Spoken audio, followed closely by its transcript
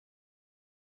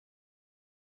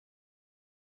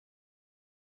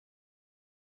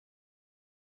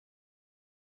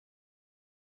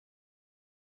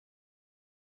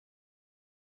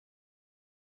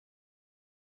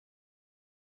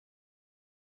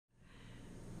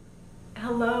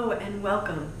Hello and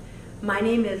welcome. My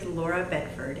name is Laura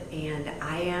Bedford and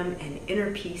I am an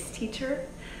inner peace teacher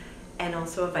and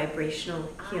also a vibrational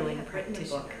healing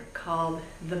practitioner called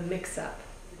The Mix-Up.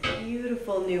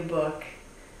 Beautiful new book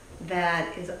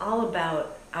that is all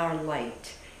about our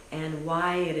light and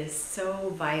why it is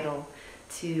so vital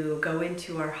to go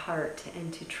into our heart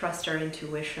and to trust our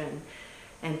intuition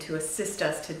and to assist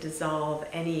us to dissolve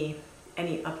any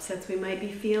upsets we might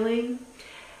be feeling,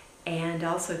 and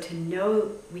also to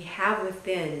know we have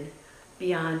within,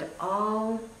 beyond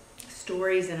all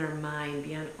stories in our mind,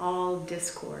 beyond all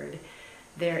discord,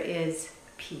 there is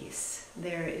peace.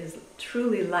 There is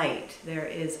truly light. There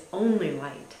is only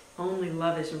light. Only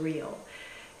love is real.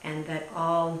 And that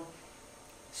all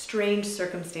strange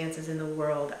circumstances in the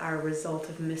world are a result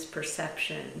of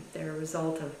misperception. They're a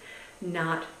result of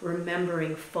not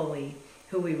remembering fully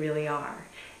who we really are.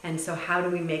 And so how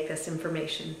do we make this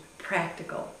information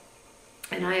practical?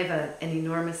 And I have an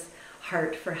enormous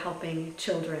heart for helping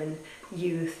children,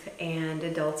 youth, and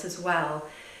adults as well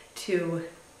to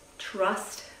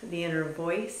trust the inner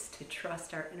voice, to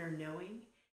trust our inner knowing.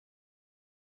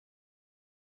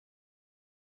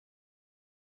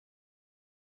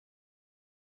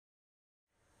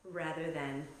 Rather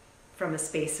than from a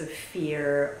space of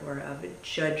fear or of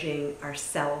judging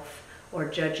ourselves or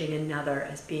judging another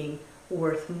as being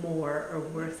worth more or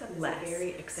worth less. It's a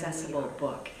very accessible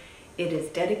book. It is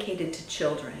dedicated to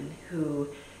children who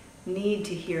need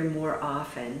to hear more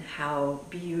often how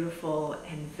beautiful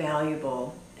and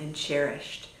valuable and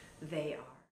cherished they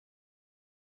are.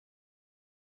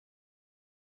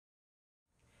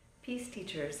 Peace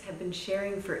teachers have been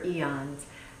sharing for eons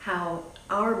how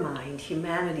our mind,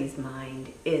 humanity's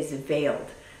mind, is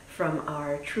veiled from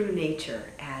our true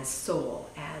nature as soul,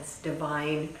 as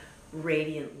divine,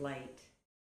 radiant light.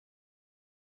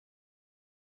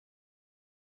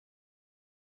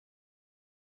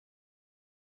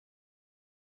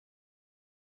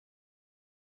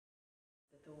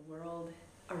 The world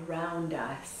around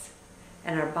us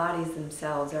and our bodies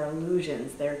themselves are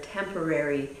illusions. They're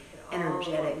temporary,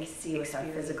 energetic. We see with our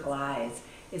physical eyes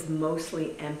is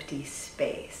mostly empty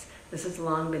space. This has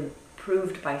long been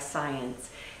proved by science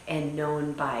and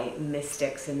known by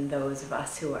mystics and those of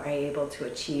us who are able to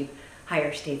achieve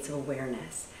higher states of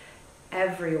awareness.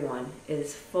 Everyone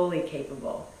is fully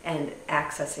capable and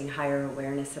accessing higher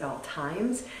awareness at all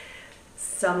times.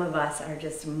 Some of us are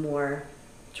just more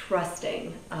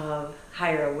trusting of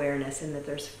higher awareness and that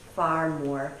there's far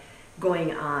more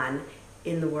going on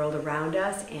in the world around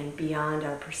us and beyond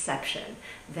our perception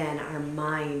than our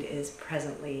mind is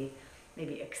presently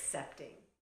maybe accepting.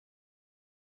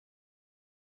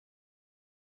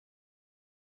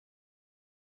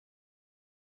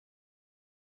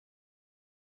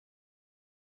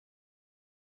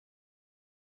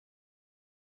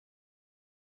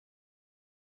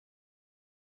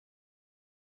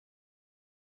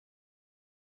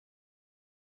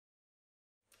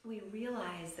 We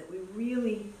realize that we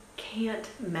really can't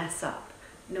mess up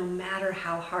no matter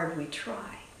how hard we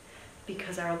try,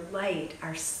 because our light,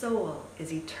 our soul,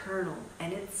 is eternal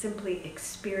and it's simply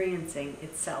experiencing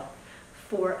itself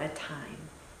for a time,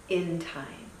 in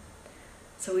time.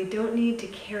 So we don't need to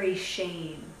carry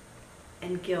shame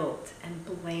and guilt and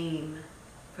blame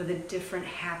for the different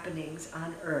happenings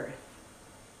on earth.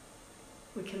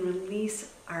 We can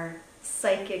release our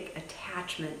psychic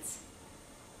attachments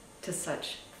to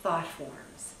such thought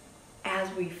forms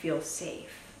as we feel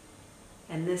safe.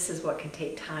 And this is what can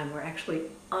take time. We're actually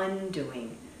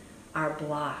undoing our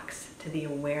blocks to the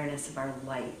awareness of our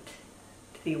light,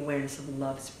 to the awareness of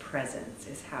love's presence,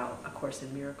 is how A Course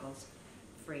in Miracles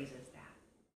phrases